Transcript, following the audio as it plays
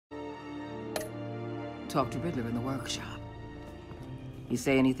talked to Riddler in the workshop. You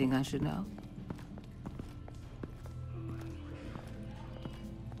say anything I should know?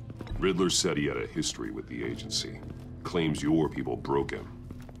 Riddler said he had a history with the agency. Claims your people broke him,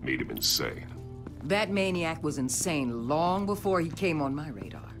 made him insane. That maniac was insane long before he came on my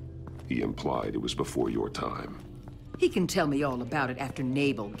radar. He implied it was before your time. He can tell me all about it after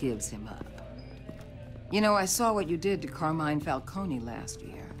Nabel gives him up. You know, I saw what you did to Carmine Falcone last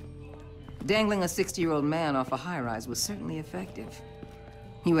year. Dangling a 60-year-old man off a high-rise was certainly effective.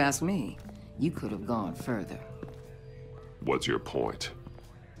 You ask me, you could have gone further. What's your point?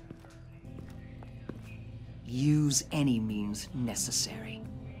 Use any means necessary.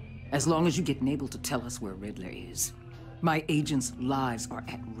 As long as you get Nabel to tell us where Riddler is. My agents' lives are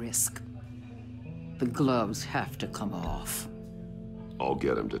at risk. The gloves have to come off. I'll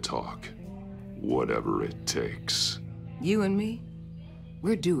get him to talk. Whatever it takes. You and me,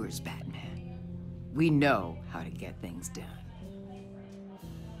 we're doers, Batman. We know how to get things done.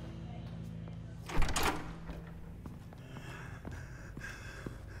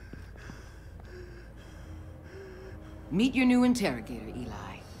 Meet your new interrogator,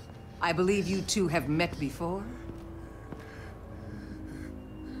 Eli. I believe you two have met before.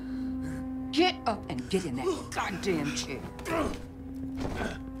 Get up and get in that goddamn chair.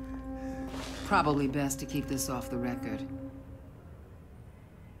 Probably best to keep this off the record.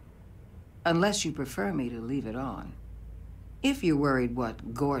 Unless you prefer me to leave it on. If you're worried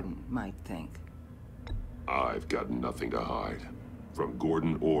what Gordon might think. I've got nothing to hide. From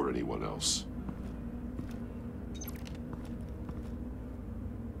Gordon or anyone else.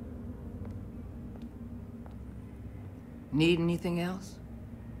 Need anything else?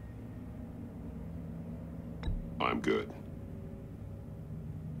 I'm good.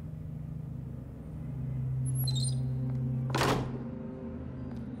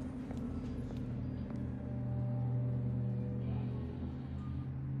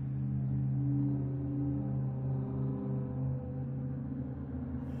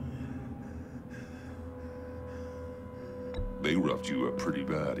 They roughed you up pretty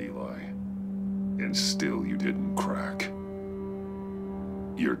bad, Eli. And still you didn't crack.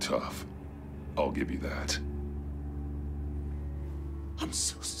 You're tough. I'll give you that. I'm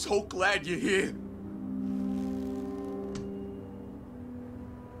so glad you're here.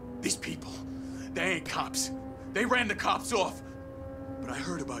 These people, they ain't cops. They ran the cops off. But I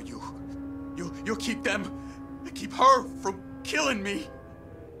heard about you. You'll keep them, and keep her from killing me.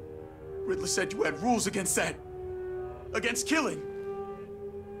 Riddler said you had rules against that. Against killing.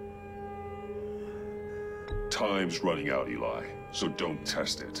 Time's running out, Eli, so don't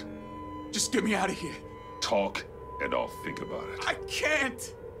test it. Just get me out of here. Talk, and I'll think about it. I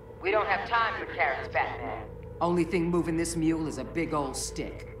can't! We don't have time for carrots, Batman. Only thing moving this mule is a big old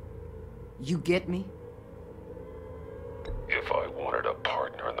stick. You get me? If I wanted a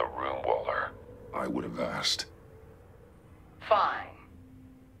partner in the room, Waller, I would have asked. Fine.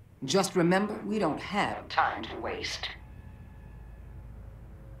 Just remember, we don't have time to waste.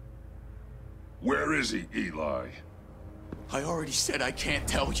 Where is he, Eli? I already said I can't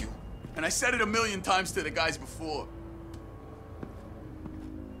tell you. And I said it 1,000,000 times to the guys before.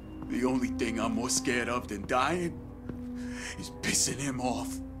 The only thing I'm more scared of than dying is pissing him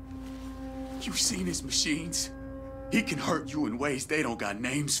off. You've seen his machines. He can hurt you in ways they don't got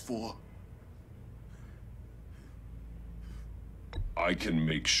names for. I can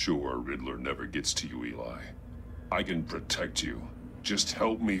make sure Riddler never gets to you, Eli. I can protect you. Just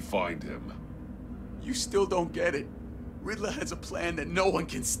help me find him. You still don't get it. Riddler has a plan that no one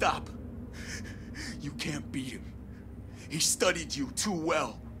can stop. You can't beat him. He studied you too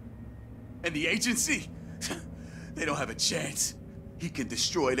well. And the agency? They don't have a chance. He can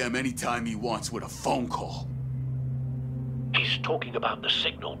destroy them anytime he wants with a phone call. He's talking about the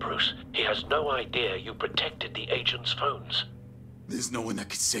signal, Bruce. He has no idea you protected the agent's phones. There's no one that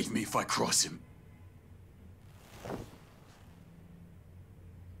can save me if I cross him.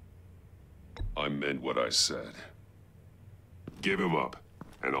 I meant what I said. Give him up,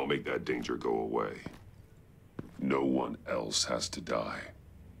 and I'll make that danger go away. No one else has to die.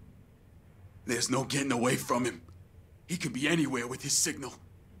 There's no getting away from him. He can be anywhere with his signal.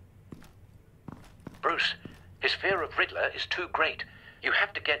 Bruce, his fear of Riddler is too great. You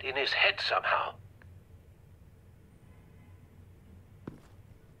have to get in his head somehow.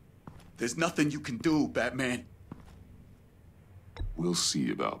 There's nothing you can do, Batman. We'll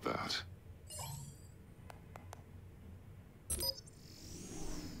see about that.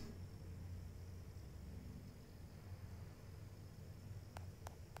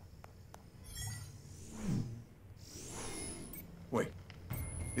 Wait,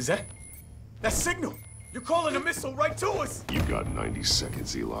 is that signal? You're calling a missile right to us! You got 90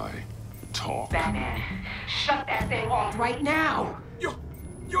 seconds, Eli. Talk. Batman, shut that thing off right now!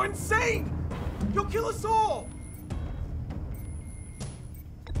 You're insane! You'll kill us all!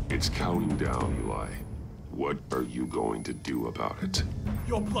 It's counting down, Eli. What are you going to do about it?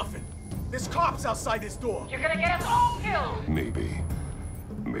 You're bluffing. There's cops outside this door. You're gonna get us all killed! Maybe.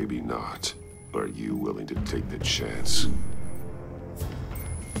 Maybe not. Are you willing to take the chance?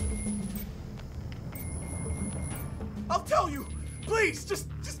 I'll tell you! Please, just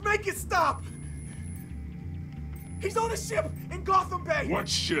make it stop! He's on a ship in Gotham Bay! What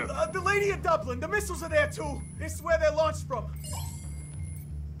ship? The Lady of Dublin. The missiles are there, too. It's where they're launched from.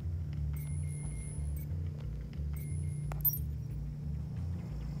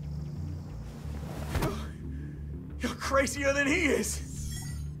 You're crazier than he is!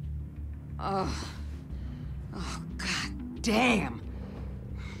 Oh, God damn!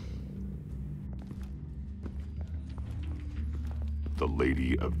 The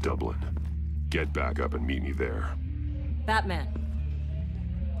Lady of Dublin. Get back up and meet me there. Batman.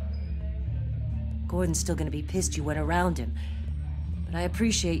 Gordon's still gonna be pissed you went around him, but I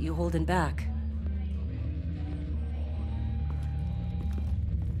appreciate you holding back.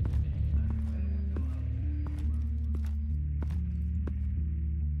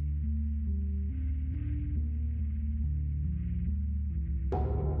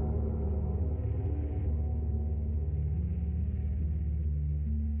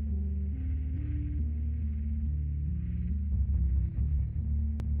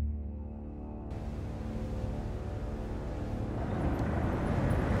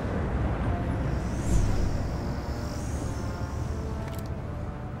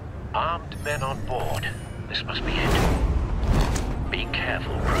 Armed men on board. This must be it. Be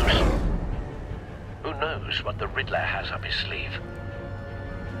careful, Bruce. Who knows what the Riddler has up his sleeve?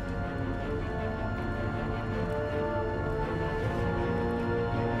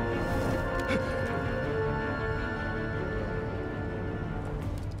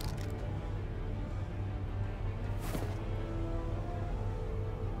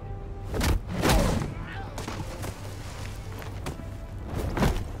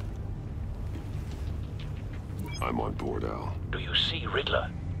 I'm on board, Al. Do you see Riddler?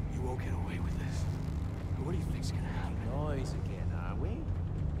 You won't get away with this. What do you think's gonna happen? Noise again, are we?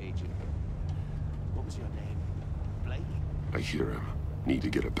 Agent. What was your name? Blake? I hear him. Need to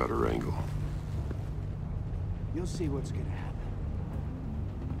get a better angle. You'll see what's gonna happen.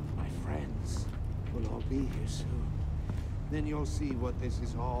 My friends will all be here soon. Then you'll see what this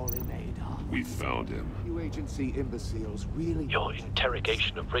is all in aid of. We found him. You agency imbeciles really... Your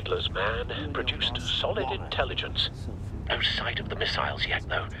interrogation of Riddler's man produced solid intelligence. No sight of the missiles yet,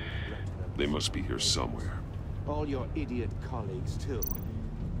 though. They must be here somewhere. All your idiot colleagues, too.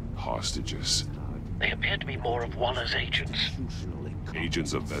 Hostages. They appear to be more of Waller's agents.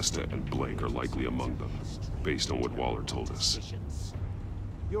 Agents of Vesta and Blake are likely among them, based on what Waller told us.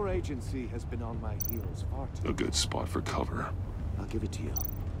 Your agency has been on my heels far too. A good spot for cover. I'll give it to you.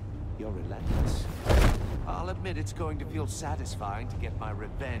 You're relentless. I'll admit it's going to feel satisfying to get my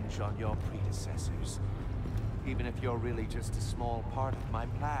revenge on your predecessors. Even if you're really just a small part of my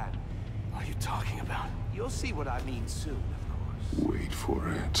plan. What are you talking about? You'll see what I mean soon, of course. Wait for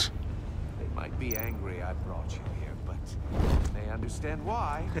it. They might be angry I brought you here, but when they understand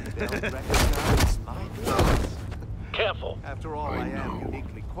why, they'll recognize my guilt. Careful. After all, I I am know.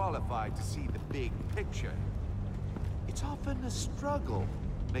 uniquely qualified to see the big picture. It's often a struggle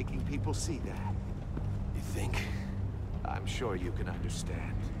making people see that. You think? I'm sure you can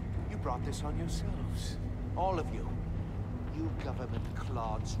understand. You brought this on yourselves. All of you. You government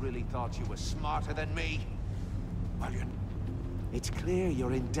clods really thought you were smarter than me? Well, it's clear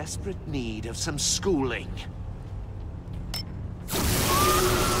you're in desperate need of some schooling.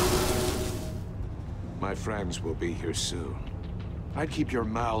 My friends will be here soon. I'd keep your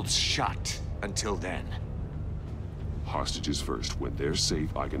mouths shut until then. Hostages first. When they're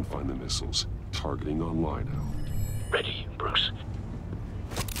safe, I can find the missiles. Targeting online now. Ready, Bruce.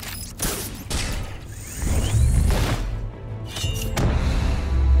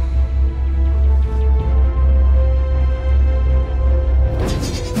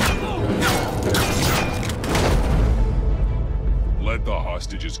 Let the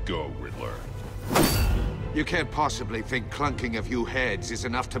hostages go, Riddler. You can't possibly think clunking a few heads is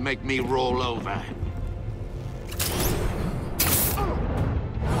enough to make me roll over.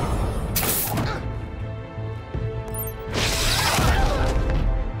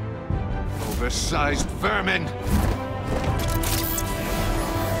 Oversized vermin!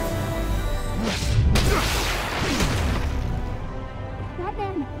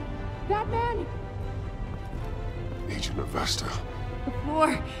 Batman! Batman! Agent Avesta. The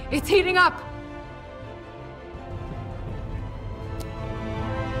floor, it's heating up!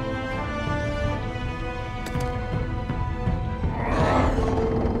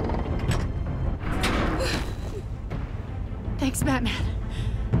 Thanks, Batman.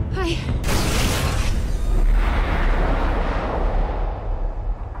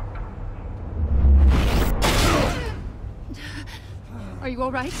 Are you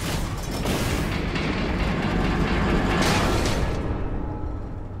all right?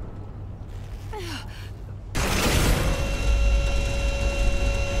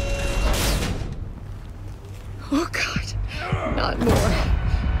 Oh, God. Not more.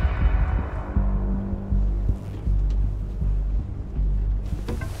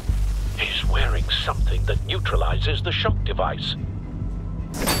 He's wearing something that neutralizes the shock device.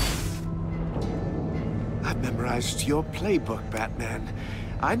 I've memorized your playbook, Batman.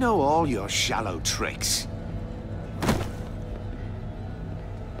 I know all your shallow tricks.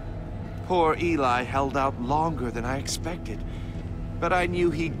 Poor Eli held out longer than I expected, but I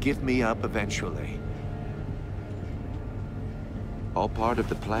knew he'd give me up eventually. All part of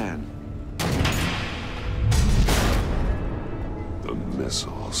the plan. The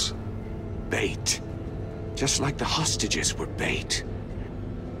missiles. Bait. Just like the hostages were bait.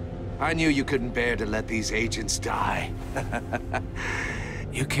 I knew you couldn't bear to let these agents die.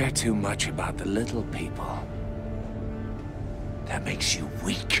 You care too much about the little people. That makes you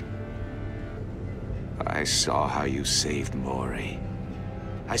weak. I saw how you saved Maury.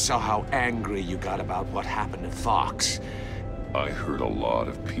 I saw how angry you got about what happened to Fox. I heard a lot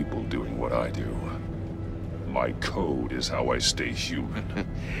of people doing what I do. My code is how I stay human.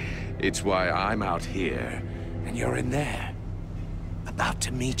 It's why I'm out here, and you're in there. About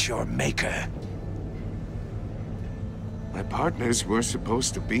to meet your maker. My partners were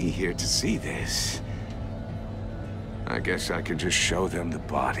supposed to be here to see this. I guess I can just show them the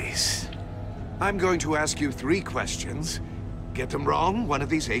bodies. I'm going to ask you 3 questions. Get them wrong, one of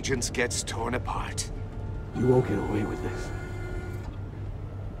these agents gets torn apart. You won't get away with this.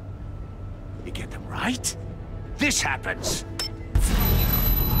 You get them right, this happens!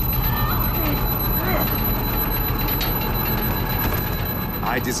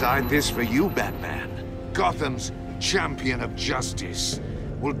 I designed this for you, Batman. Gotham's champion of justice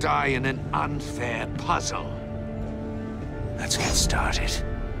will die in an unfair puzzle. Let's get started.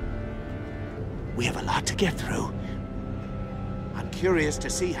 We have a lot to get through. I'm curious to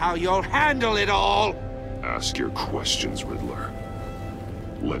see how you'll handle it all! Ask your questions, Riddler.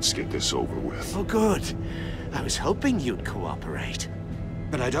 Let's get this over with. Oh, good. I was hoping you'd cooperate.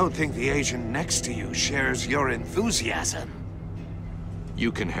 But I don't think the agent next to you shares your enthusiasm.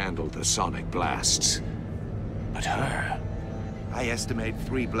 You can handle the sonic blasts. But her... I estimate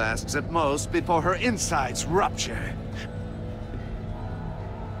 3 blasts at most before her insides rupture.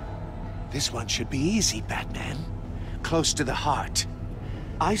 This one should be easy, Batman. Close to the heart.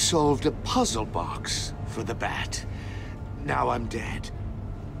 I solved a puzzle box for the Bat. Now I'm dead.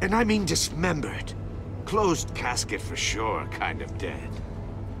 And I mean dismembered. Closed casket for sure, kind of dead.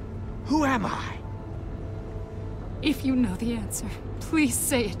 Who am I? If you know the answer, please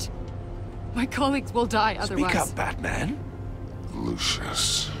say it. My colleagues will die otherwise. Speak up, Batman.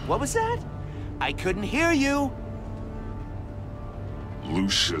 Lucius. What was that? I couldn't hear you.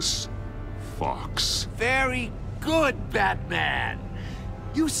 Lucius Fox. Very good, Batman.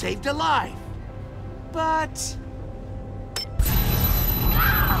 You saved a life. But...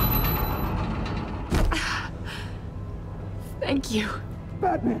 Thank you.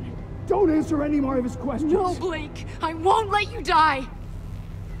 Batman, don't answer any more of his questions. No, Blake. I won't let you die.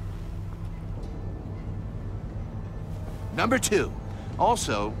 Number 2,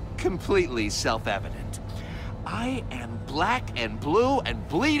 also completely self-evident. I am black and blue and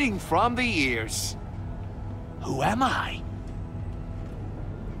bleeding from the ears. Who am I?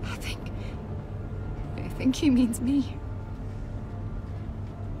 I think he means me.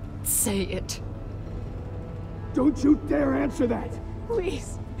 Say it. Don't you dare answer that!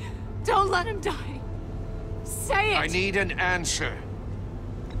 Please. Don't let him die. Say it! I need an answer.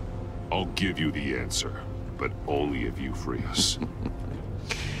 I'll give you the answer, but only if you free us.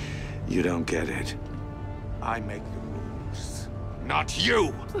 You don't get it. I make the rules, not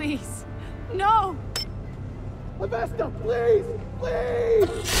you! Please. No! Avesta, please!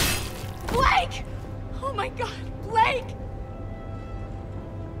 Please! Blake! Oh my God, Blake!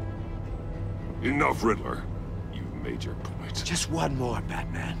 Enough, Riddler. You've made your point. Just one more,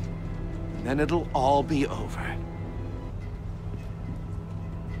 Batman. And then it'll all be over.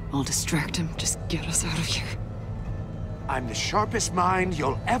 I'll distract him. Just get us out of here. I'm the sharpest mind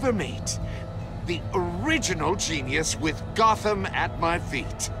you'll ever meet. The original genius with Gotham at my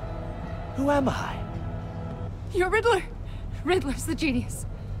feet. Who am I? You're Riddler. Riddler's the genius.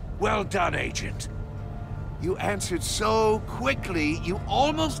 Well done, Agent. You answered so quickly, you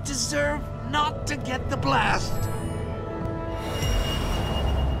almost deserve not to get the blast.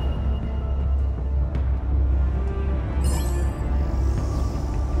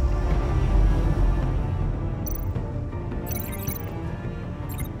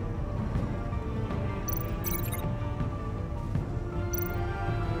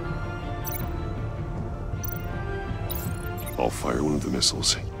 I'll fire one of the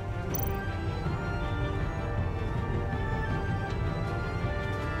missiles.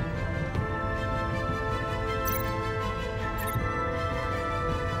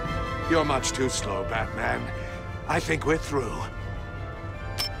 You're much too slow, Batman. I think we're through.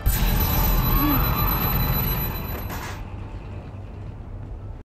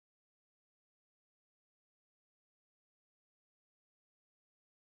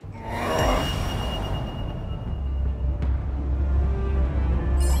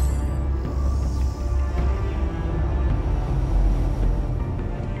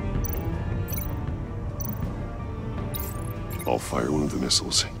 I'll fire one of the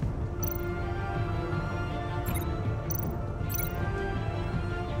missiles.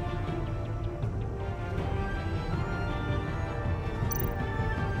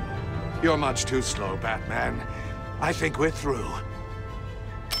 You're much too slow, Batman. I think we're through.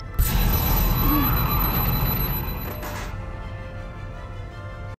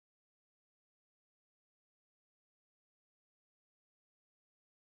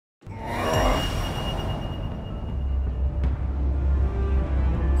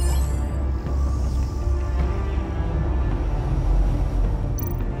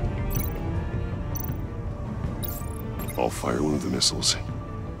 I'll fire one of the missiles.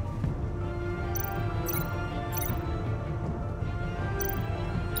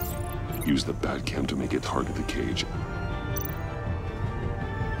 Use the Batcam to make it target the cage.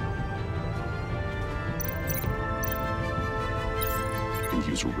 And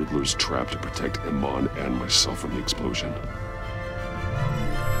use Riddler's trap to protect Iman and myself from the explosion.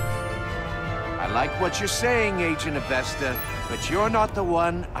 I like what you're saying, Agent Avesta, but you're not the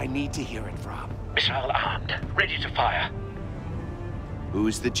one I need to hear it from. Missile armed, ready to fire.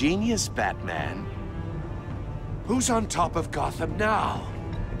 Who's the genius, Batman? Who's on top of Gotham now?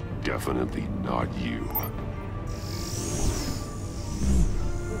 Definitely not you.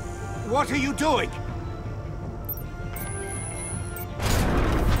 What are you doing?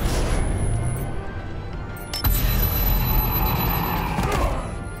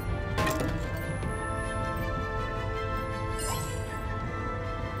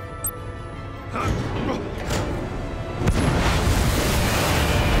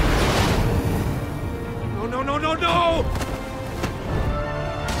 No, no, no, no, no!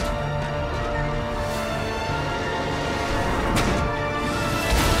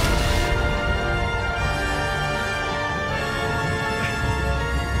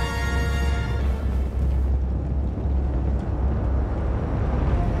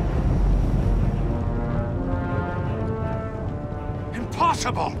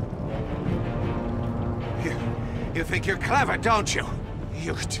 Impossible! You think you're clever, don't you?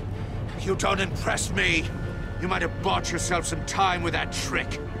 You don't impress me. You might have bought yourself some time with that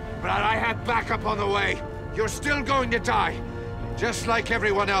trick, but I had backup on the way. You're still going to die, just like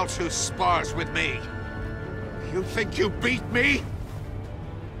everyone else who spars with me. You think you beat me?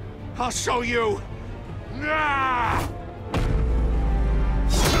 I'll show you. Ah!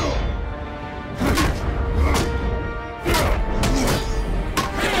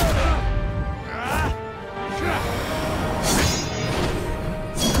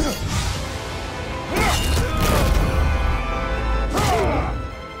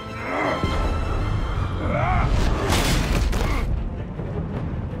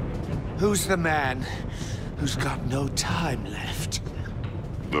 Who's the man who's got no time left?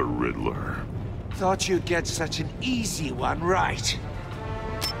 The Riddler. Thought you'd get such an easy one right.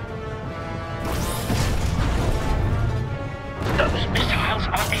 Those missiles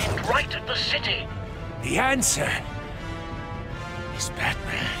are aimed right at the city. The answer is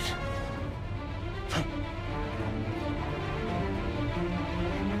Batman.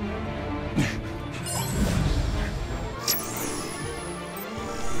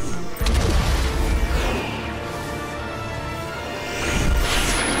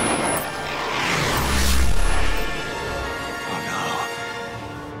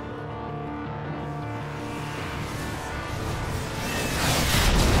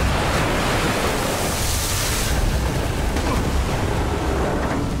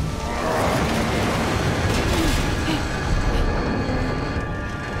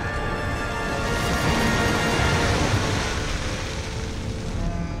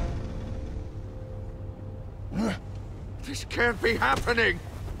 can't be happening!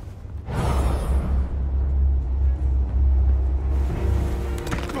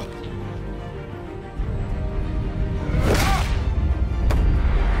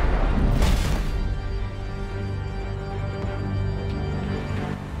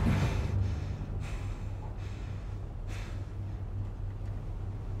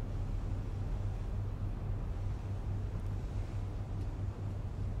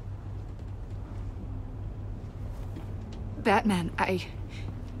 Batman,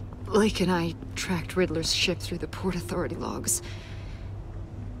 Blake and I tracked Riddler's ship through the Port Authority logs.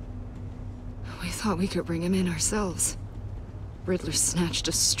 We thought we could bring him in ourselves. Riddler snatched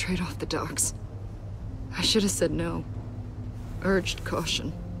us straight off the docks. I should have said no. Urged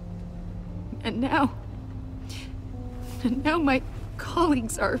caution. And now my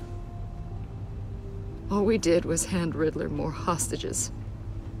colleagues are... All we did was hand Riddler more hostages.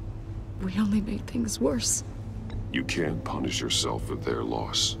 We only made things worse. You can't punish yourself for their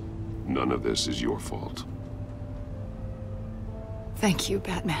loss. None of this is your fault. Thank you,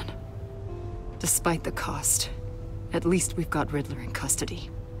 Batman. Despite the cost, at least we've got Riddler in custody.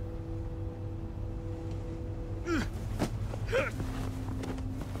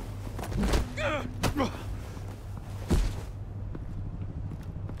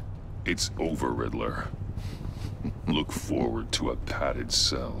 It's over, Riddler. Look forward to a padded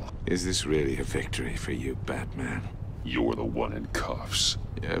cell. Is this really a victory for you, Batman? You're the one in cuffs.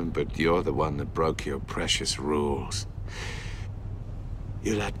 Yeah, but you're the one that broke your precious rules.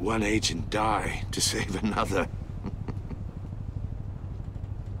 You let one agent die to save another.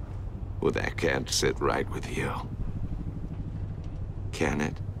 Well, that can't sit right with you. Can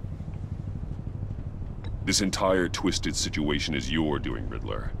it? This entire twisted situation is your doing,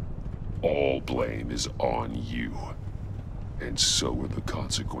 Riddler. All blame is on you. And so are the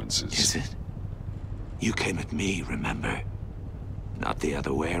consequences. Is it? You came at me, remember? Not the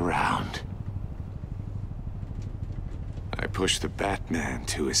other way around. I pushed the Batman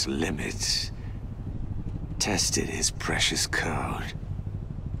to his limits. Tested his precious code.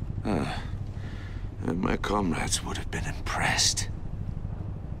 And my comrades would have been impressed.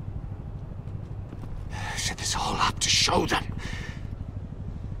 I set this all up to show them.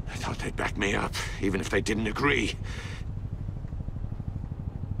 I thought they'd back me up, even if they didn't agree.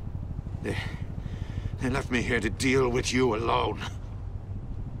 They left me here to deal with you alone.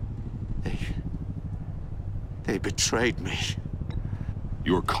 They betrayed me.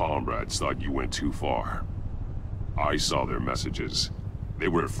 Your comrades thought you went too far. I saw their messages. They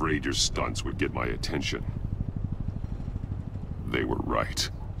were afraid your stunts would get my attention. They were right.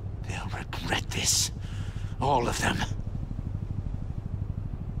 They'll regret this. All of them.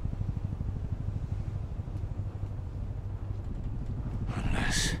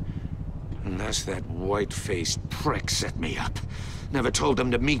 Unless that white-faced prick set me up. Never told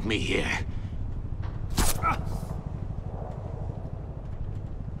them to meet me here.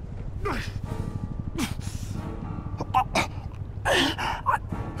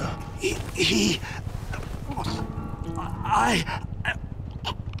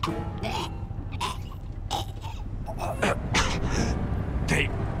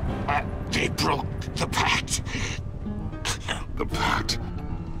 They broke the pact. The pact?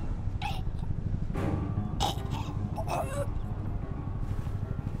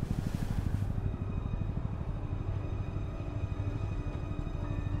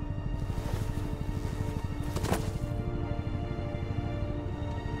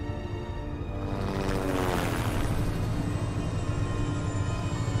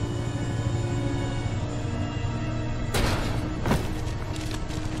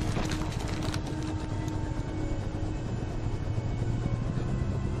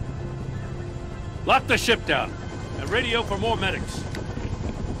 Lock the ship down, and radio for more medics.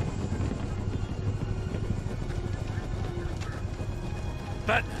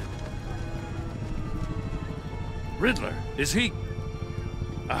 Batman. Riddler, is he?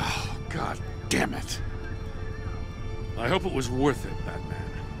 Oh, God damn it. I hope it was worth it, Batman.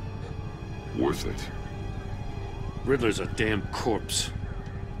 Worth it? Riddler's a damn corpse.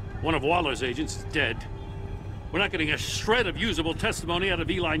 One of Waller's agents is dead. We're not getting a shred of usable testimony out of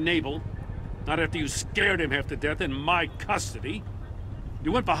Eli Nabel. Not after you scared him half to death in my custody.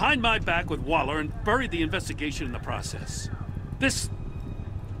 You went behind my back with Waller and buried the investigation in the process. This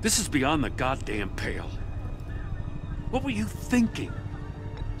is beyond the goddamn pale. What were you thinking?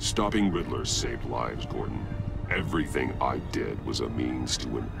 Stopping Riddler saved lives, Gordon. Everything I did was a means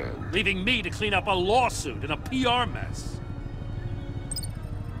to an end. Leaving me to clean up a lawsuit and a PR mess.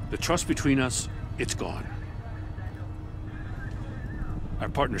 The trust between us, it's gone. Our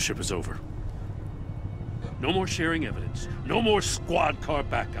partnership is over. No more sharing evidence. No more squad car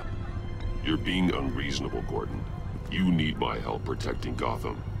backup. You're being unreasonable, Gordon. You need my help protecting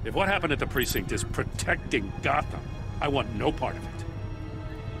Gotham. If what happened at the precinct is protecting Gotham, I want no part of it.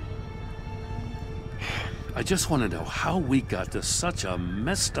 I just want to know how we got to such a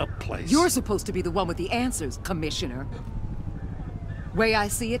messed up place. You're supposed to be the one with the answers, Commissioner. Way I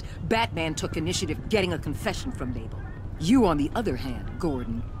see it, Batman took initiative getting a confession from Mabel. You, on the other hand,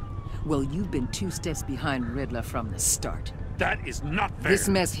 Gordon, well, you've been 2 steps behind Riddler from the start. That is not fair. This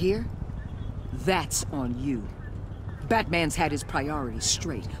mess here, that's on you. Batman's had his priorities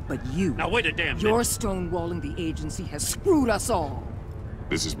straight, but you... Now wait a damn minute. Your stonewalling the agency has screwed us all.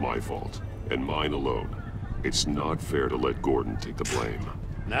 This is my fault, and mine alone. It's not fair to let Gordon take the blame.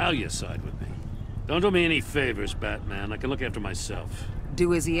 Now you side with me. Don't do me any favors, Batman. I can look after myself.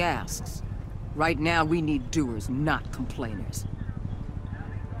 Do as he asks. Right now, we need doers, not complainers.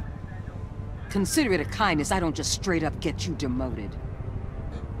 Consider it a kindness I don't just straight up get you demoted.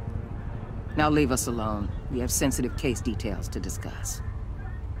 Now leave us alone. We have sensitive case details to discuss.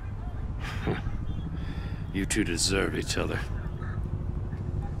 You two deserve each other.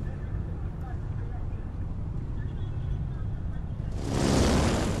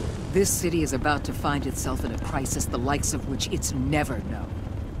 This city is about to find itself in a crisis the likes of which it's never known.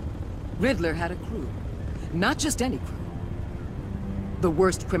 Riddler had a crew. Not just any crew. The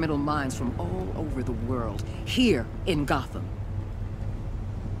worst criminal minds from all over the world, here in Gotham.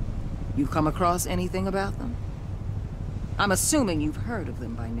 You come across anything about them? I'm assuming you've heard of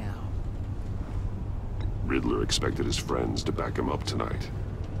them by now. Riddler expected his friends to back him up tonight.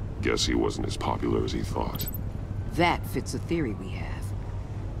 Guess he wasn't as popular as he thought. That fits a theory we have.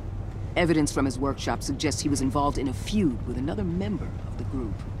 Evidence from his workshop suggests he was involved in a feud with another member of the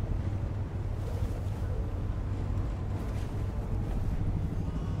group.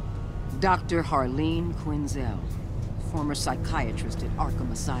 Dr. Harleen Quinzel, former psychiatrist at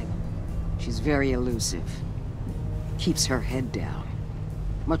Arkham Asylum. She's very elusive. Keeps her head down.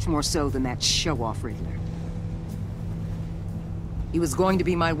 Much more so than that show-off Riddler. He was going to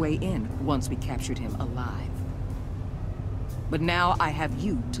be my way in once we captured him alive. But now I have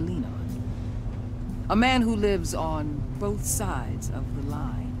you to lean on. A man who lives on both sides of the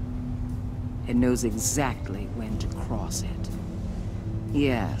line and knows exactly when to cross it.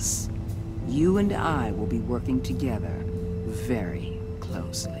 Yes, you and I will be working together very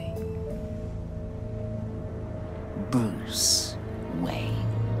closely. Bruce.